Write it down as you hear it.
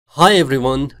Hi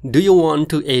everyone, do you want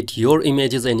to add your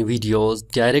images and videos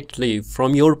directly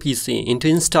from your PC into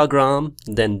Instagram?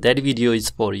 Then that video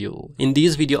is for you. In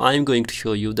this video, I am going to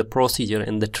show you the procedure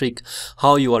and the trick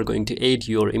how you are going to add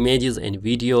your images and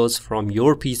videos from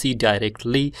your PC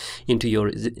directly into your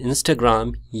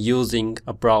Instagram using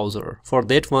a browser. For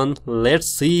that one, let's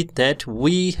see that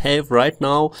we have right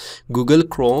now Google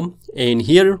Chrome, and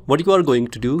here what you are going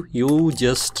to do, you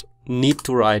just need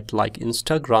to write like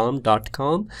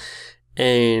instagram.com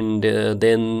and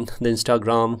then the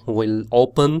Instagram will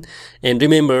open. And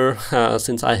remember,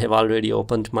 since I have already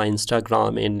opened my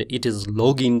Instagram and it is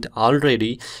logged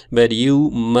already, but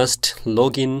you must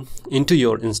log in into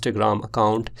your Instagram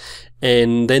account,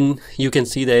 and then you can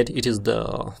see that it is the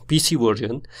PC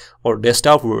version or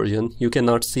desktop version. You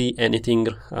cannot see anything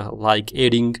like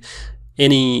adding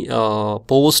any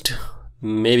post.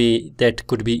 Maybe that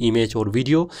could be image or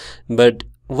video, but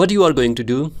what you are going to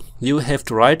do, you have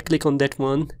to right click on that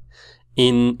one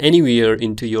in anywhere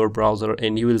into your browser,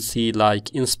 and you will see like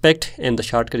inspect, and the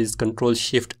shortcut is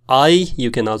Ctrl+Shift+I.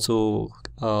 You can also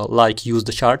like use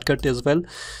the shortcut as well.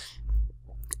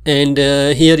 And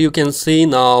here you can see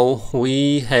now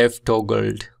we have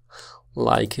toggled,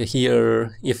 like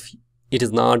here if it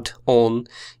is not on,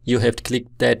 you have to click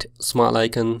that small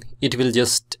icon. It will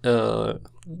just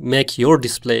make your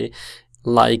display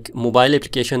like mobile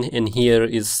application, and here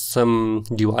is some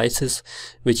devices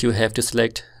which you have to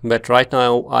select. But right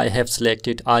now I have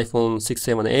selected iPhone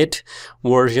 678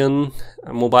 version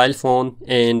mobile phone,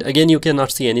 and again you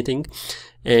cannot see anything,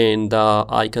 and the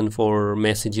icon for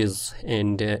messages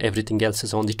and everything else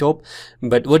is on the top.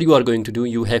 But what you are going to do,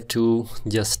 you have to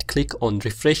just click on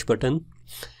refresh button,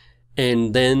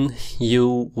 and then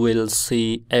you will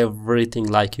see everything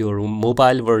like your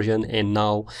mobile version. And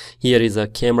now here is a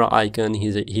camera icon,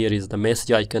 here is the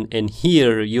message icon, and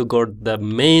here you got the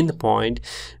main point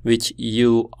which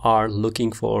you are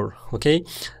looking for. Okay,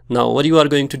 now what you are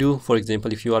going to do, for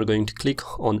example, if you are going to click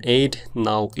on add,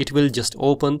 now it will just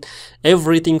open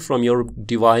everything from your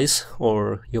device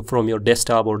or from your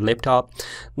desktop or laptop.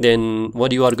 Then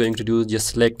what you are going to do, just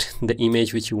select the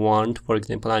image which you want. For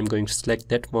example, I'm going to select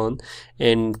that one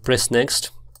and press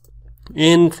next,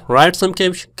 and write some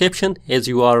caption as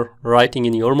you are writing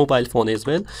in your mobile phone as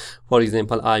well. For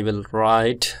example, I will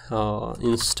write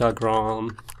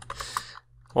Instagram,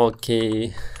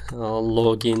 okay,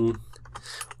 login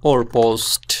or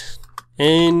post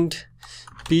and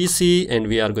PC, and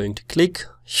we are going to click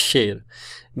share.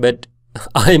 But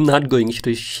I'm not going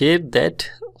to share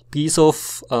that piece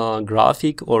of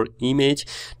graphic or image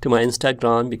to my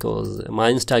Instagram, because my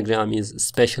Instagram is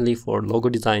especially for logo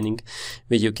designing,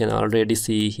 which you can already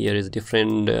see here is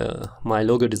different my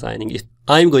logo designing. If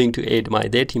I'm going to add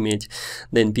that image,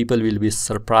 then people will be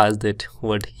surprised that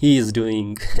what he is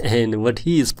doing and what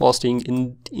he is posting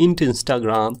into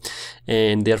Instagram,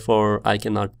 and therefore I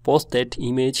cannot post that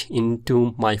image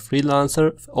into my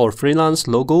freelancer or freelance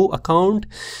logo account,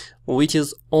 which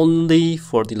is only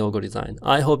for the logo design.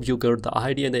 I hope you got the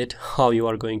idea that how you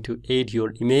are going to add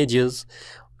your images,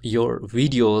 your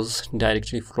videos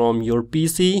directly from your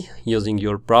PC using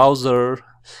your browser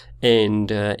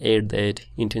and add that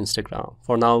into Instagram.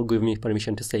 For now, give me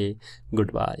permission to say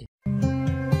goodbye.